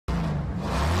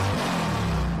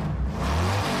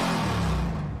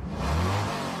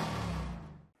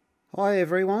Hi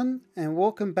everyone, and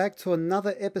welcome back to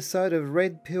another episode of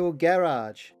Red Pill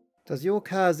Garage. Does your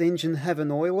car's engine have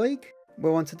an oil leak?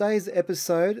 Well, on today's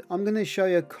episode, I'm going to show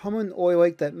you a common oil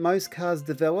leak that most cars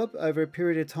develop over a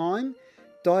period of time,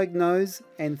 diagnose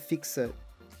and fix it.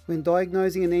 When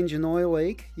diagnosing an engine oil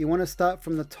leak, you want to start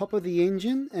from the top of the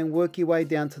engine and work your way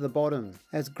down to the bottom,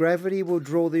 as gravity will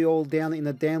draw the oil down in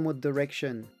a downward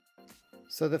direction.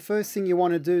 So the first thing you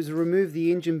want to do is remove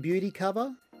the engine beauty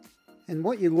cover. And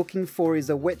what you're looking for is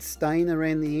a wet stain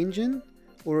around the engine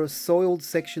or a soiled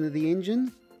section of the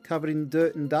engine covered in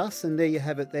dirt and dust, and there you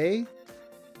have it there.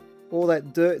 All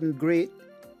that dirt and grit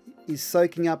is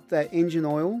soaking up that engine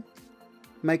oil,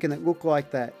 making it look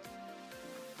like that.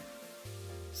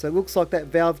 So it looks like that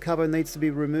valve cover needs to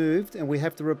be removed and we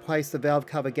have to replace the valve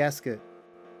cover gasket.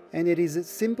 And it is as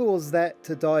simple as that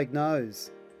to diagnose.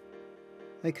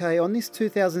 Okay, on this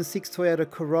 2006 Toyota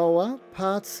Corolla,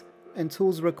 parts and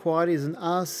tools required is an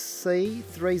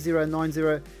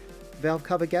RC3090 valve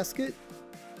cover gasket,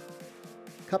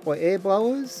 a couple of air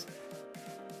blowers,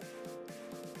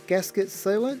 gasket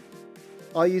sealant.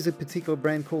 I use a particular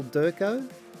brand called Durco,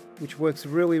 which works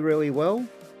really well.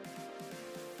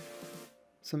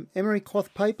 Some emery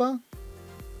cloth paper,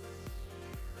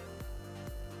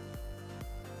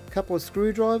 a couple of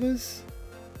screwdrivers,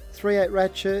 3/8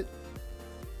 ratchet,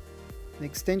 an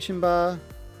extension bar,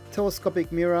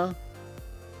 telescopic mirror,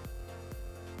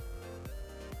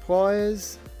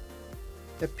 pliers,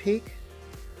 a pick,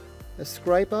 a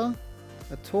scraper,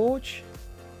 a torch,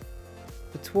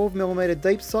 a 12mm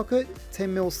deep socket,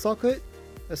 10mm socket,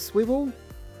 a swivel,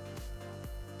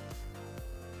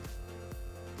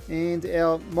 and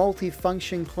our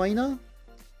multi-function cleaner.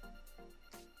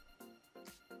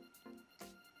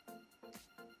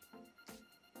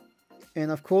 And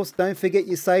of course, don't forget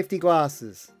your safety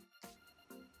glasses.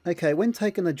 Okay, when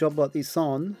taking a job like this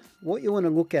on, what you want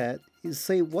to look at is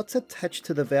see what's attached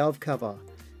to the valve cover.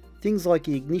 Things like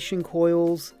your ignition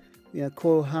coils,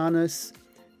 coil harness,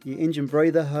 your engine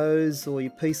breather hose or your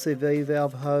PCV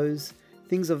valve hose,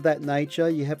 things of that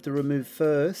nature you have to remove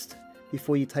first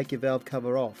before you take your valve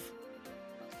cover off.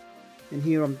 And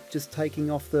here I'm just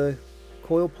taking off the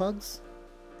coil plugs.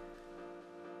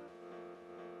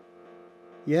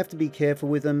 You have to be careful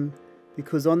with them,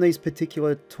 because on these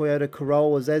particular Toyota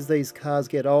Corollas, as these cars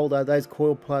get older, those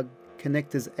coil plug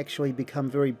connectors actually become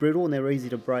very brittle and they're easy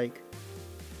to break.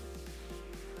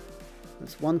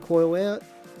 That's one coil out,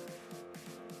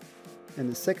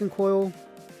 and the second coil.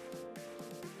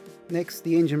 Next,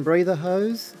 the engine breather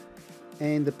hose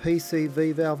and the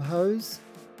PCV valve hose.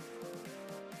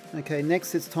 Okay,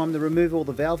 next it's time to remove all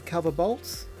the valve cover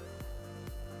bolts.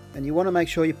 And you want to make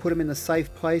sure you put them in a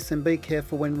safe place, and be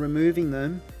careful when removing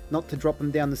them not to drop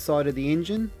them down the side of the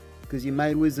engine, because you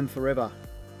may lose them forever.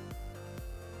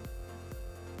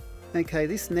 Okay,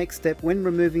 this next step, when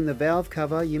removing the valve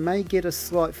cover, you may get a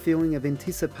slight feeling of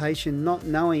anticipation, not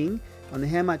knowing on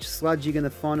how much sludge you're going to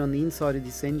find on the inside of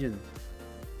this engine.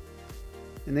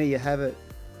 And there you have it.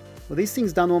 Well, this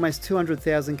thing's done almost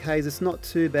 200,000 Ks, it's not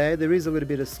too bad. There is a little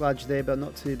bit of sludge there, but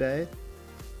not too bad.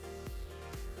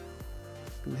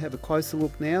 We'll have a closer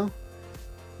look now,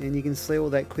 and you can see all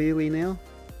that clearly now.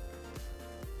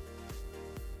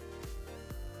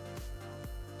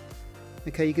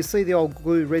 Okay, you can see the old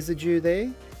glue residue there.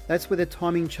 That's where the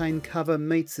timing chain cover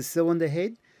meets the cylinder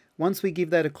head. Once we give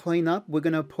that a clean up, we're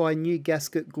going to apply new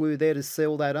gasket glue there to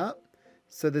seal that up,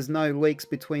 so there's no leaks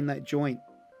between that joint.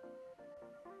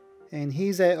 And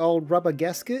here's our old rubber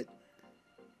gasket.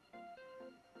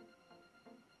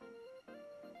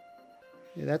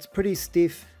 Yeah, that's pretty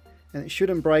stiff and it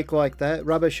shouldn't break like that.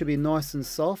 Rubber should be nice and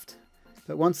soft,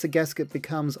 but once the gasket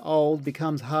becomes old,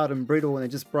 becomes hard and brittle, and it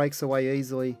just breaks away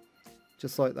easily,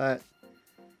 just like that.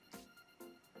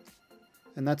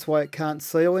 And that's why it can't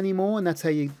seal anymore, and that's how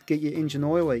you get your engine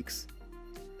oil leaks.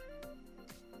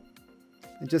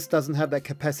 It just doesn't have that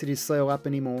capacity to seal up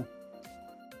anymore.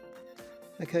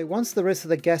 Okay, once the rest of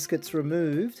the gasket's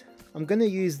removed, I'm going to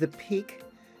use the pick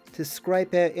to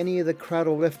scrape out any of the crud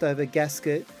or leftover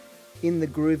gasket in the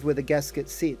groove where the gasket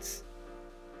sits.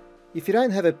 If you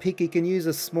don't have a pick, you can use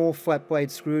a small flat blade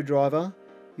screwdriver.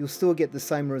 You'll still get the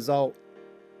same result.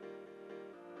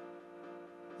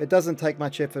 It doesn't take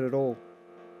much effort at all.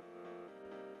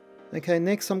 Okay,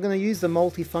 next I'm going to use the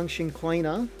multi-function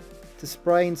cleaner to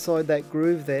spray inside that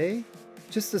groove there,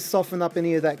 just to soften up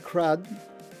any of that crud,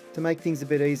 to make things a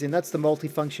bit easier. And that's the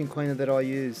multi-function cleaner that I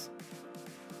use.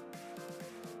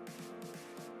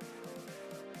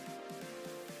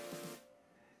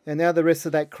 And now the rest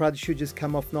of that crud should just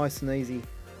come off nice and easy.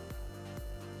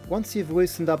 Once you've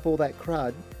loosened up all that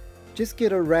crud, just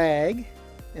get a rag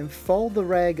and fold the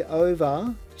rag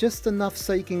over just enough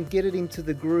so you can get it into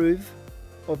the groove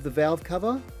of the valve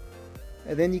cover,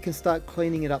 and then you can start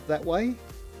cleaning it up that way.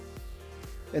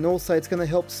 And also it's going to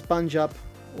help sponge up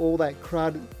all that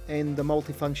crud and the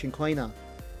multifunction cleaner.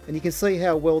 And you can see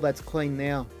how well that's cleaned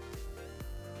now.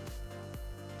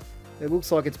 It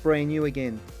looks like it's brand new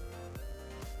again.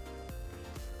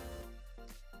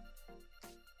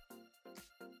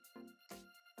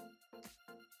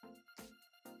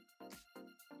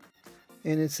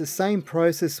 And it's the same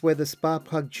process where the spark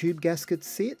plug tube gaskets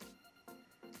sit.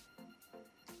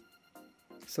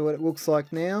 So what it looks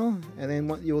like now, and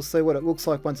then you'll see what it looks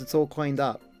like once it's all cleaned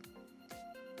up.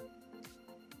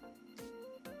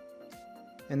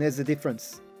 And there's the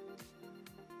difference.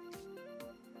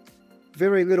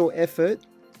 Very little effort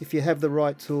if you have the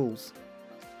right tools.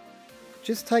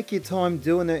 Just take your time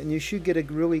doing it and you should get a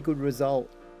really good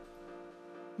result.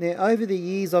 Now over the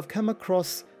years I've come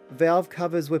across valve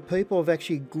covers where people have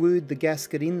actually glued the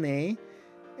gasket in there,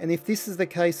 and if this is the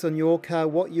case on your car,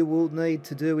 what you will need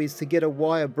to do is to get a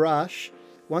wire brush.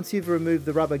 Once you've removed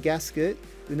the rubber gasket,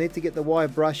 you need to get the wire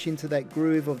brush into that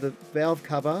groove of the valve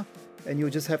cover, and you'll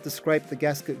just have to scrape the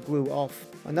gasket glue off.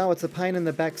 I know it's a pain in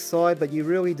the backside, but you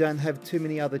really don't have too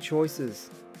many other choices.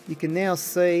 You can now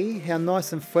see how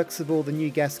nice and flexible the new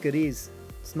gasket is.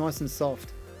 It's nice and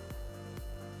soft.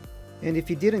 And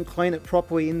if you didn't clean it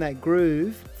properly in that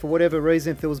groove, for whatever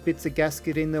reason, if there was bits of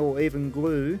gasket in there or even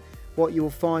glue, what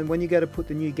you'll find when you go to put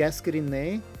the new gasket in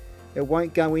there, it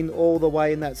won't go in all the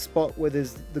way in that spot where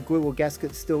there's the glue or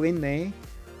gasket still in there.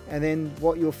 And then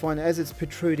what you'll find as it's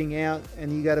protruding out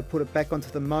and you go to put it back onto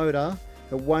the motor,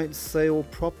 it won't seal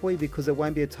properly because it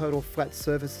won't be a total flat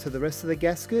surface to the rest of the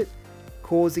gasket,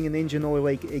 causing an engine oil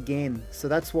leak again. So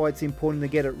that's why it's important to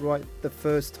get it right the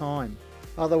first time.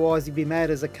 Otherwise you'd be mad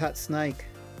as a cut snake.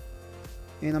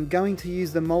 And I'm going to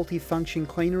use the multi-function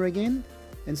cleaner again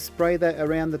and spray that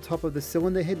around the top of the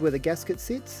cylinder head where the gasket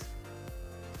sits.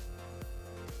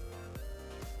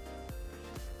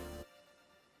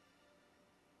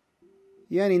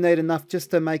 You only need enough just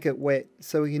to make it wet,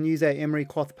 so we can use our emery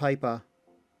cloth paper.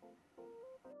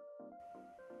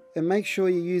 And make sure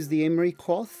you use the emery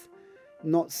cloth,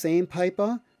 not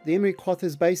sandpaper. The emery cloth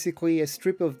is basically a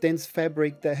strip of dense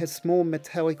fabric that has small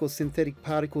metallic or synthetic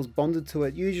particles bonded to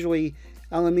it, usually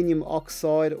aluminium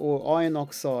oxide or iron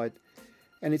oxide.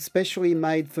 And it's specially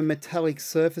made for metallic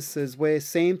surfaces where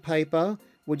sandpaper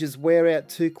will just wear out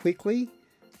too quickly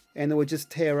and it will just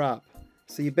tear up.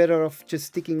 So you're better off just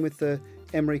sticking with the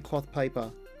emery cloth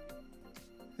paper.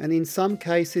 And in some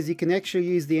cases you can actually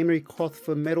use the emery cloth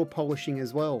for metal polishing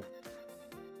as well.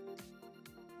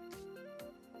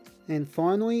 And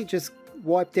finally, just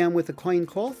wipe down with a clean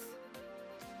cloth.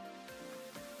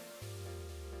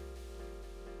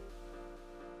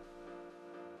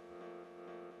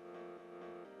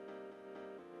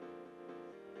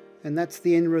 And that's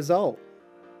the end result.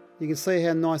 You can see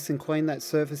how nice and clean that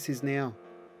surface is now.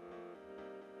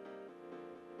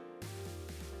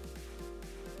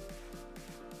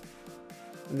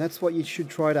 And that's what you should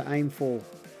try to aim for.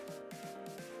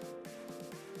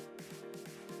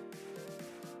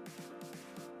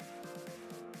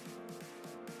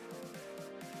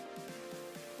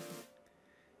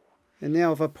 And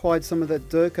now I've applied some of that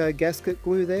Durco gasket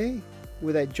glue there,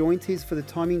 where that joint is for the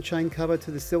timing chain cover to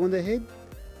the cylinder head.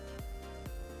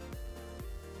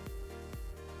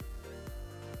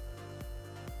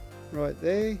 Right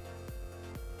there.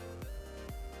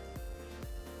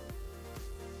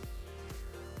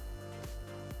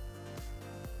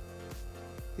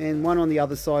 And one on the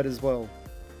other side as well.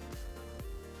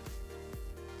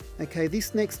 Okay,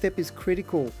 this next step is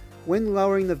critical. When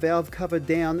lowering the valve cover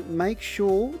down, make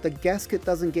sure the gasket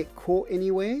doesn't get caught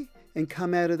anywhere and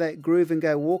come out of that groove and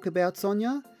go walkabouts on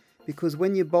you, because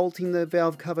when you're bolting the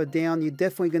valve cover down, you're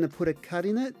definitely going to put a cut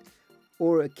in it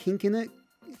or a kink in it,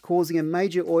 causing a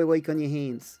major oil leak on your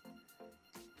hands.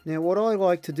 Now what I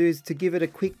like to do is to give it a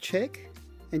quick check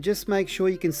and just make sure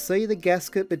you can see the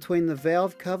gasket between the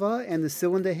valve cover and the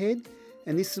cylinder head,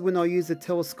 and this is when I use the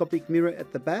telescopic mirror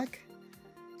at the back,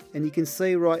 and you can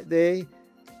see right there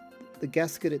the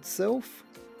gasket itself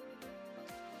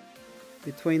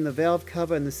between the valve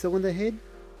cover and the cylinder head,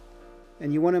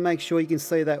 and you want to make sure you can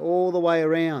see that all the way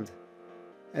around,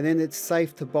 and then it's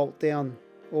safe to bolt down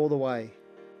all the way.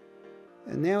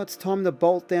 And now it's time to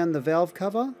bolt down the valve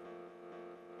cover.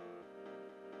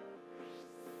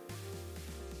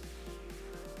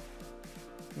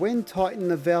 When tightening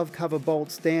the valve cover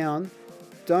bolts down,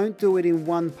 don't do it in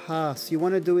one pass. You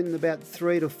want to do it in about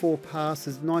 3 to 4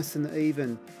 passes, nice and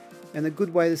even. And a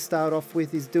good way to start off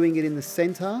with is doing it in the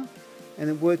center and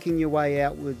then working your way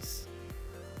outwards.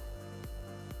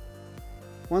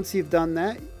 Once you've done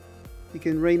that, you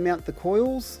can remount the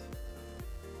coils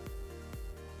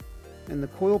and the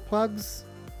coil plugs.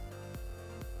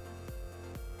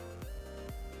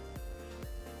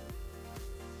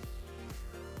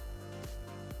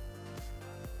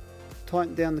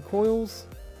 Tighten down the coils.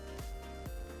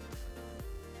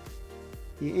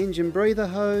 Your engine breather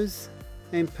hose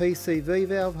and PCV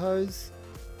valve hose.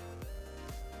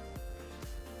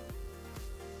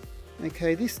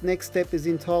 Okay, this next step is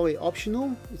entirely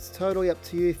optional. It's totally up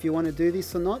to you if you want to do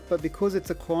this or not, but because it's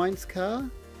a client's car,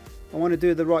 I want to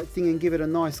do the right thing and give it a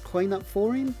nice cleanup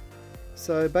for him.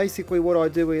 So basically what I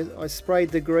do is I spray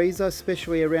degreaser,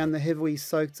 especially around the heavily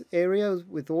soaked area,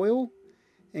 with oil,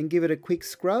 and give it a quick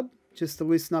scrub just to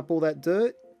loosen up all that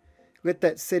dirt. Let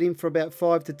that set in for about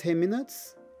 5 to 10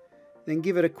 minutes, then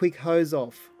give it a quick hose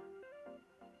off.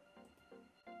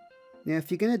 Now if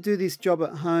you're going to do this job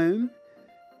at home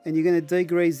and you're going to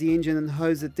degrease the engine and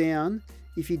hose it down,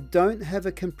 if you don't have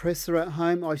a compressor at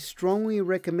home, I strongly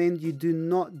recommend you do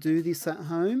not do this at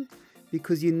home,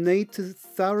 because you need to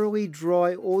thoroughly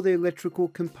dry all the electrical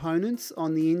components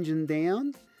on the engine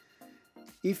down.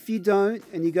 If you don't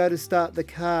and you go to start the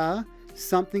car,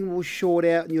 something will short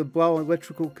out and you'll blow an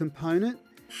electrical component,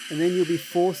 and then you'll be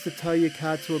forced to tow your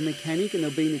car to a mechanic and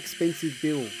it'll be an expensive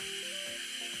bill.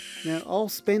 Now I'll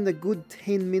spend a good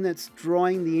 10 minutes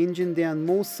drying the engine down,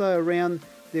 more so around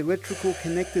the electrical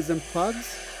connectors and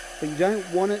plugs, but you don't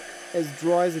want it as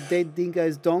dry as a dead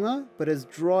dingo's donger, but as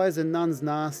dry as a nun's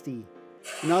nasty.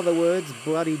 In other words,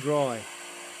 bloody dry.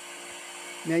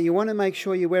 Now you want to make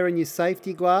sure you're wearing your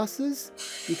safety glasses.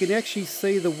 You can actually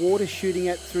see the water shooting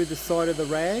out through the side of the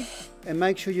rag, and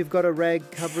make sure you've got a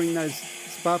rag covering those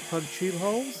spark plug tube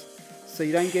holes so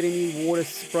you don't get any water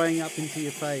spraying up into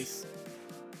your face.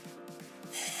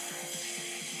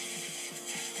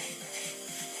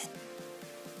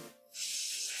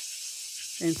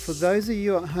 And for those of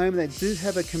you at home that do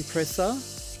have a compressor,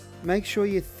 make sure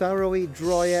you thoroughly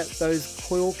dry out those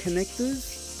coil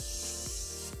connectors.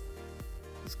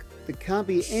 There can't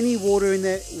be any water in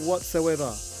there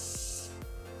whatsoever.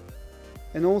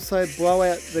 And also blow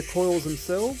out the coils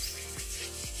themselves.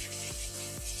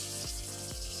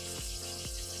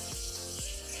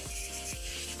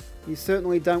 You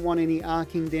certainly don't want any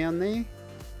arcing down there.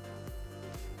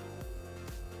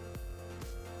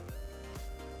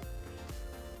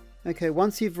 Okay,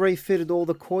 once you've refitted all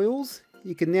the coils,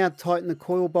 you can now tighten the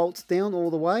coil bolts down all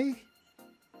the way.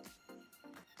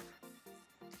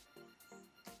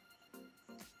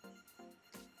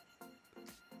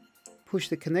 Push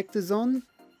the connectors on.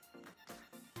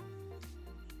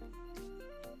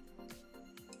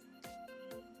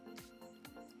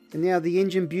 And now the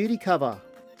engine beauty cover.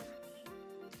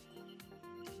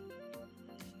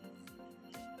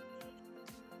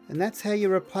 And that's how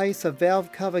you replace a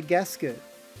valve cover gasket.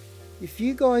 If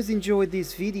you guys enjoyed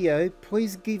this video,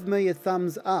 please give me a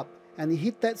thumbs up and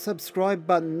hit that subscribe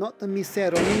button not to miss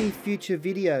out on any future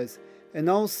videos. And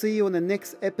I'll see you on the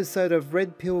next episode of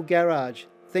Red Pill Garage.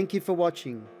 Thank you for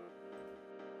watching.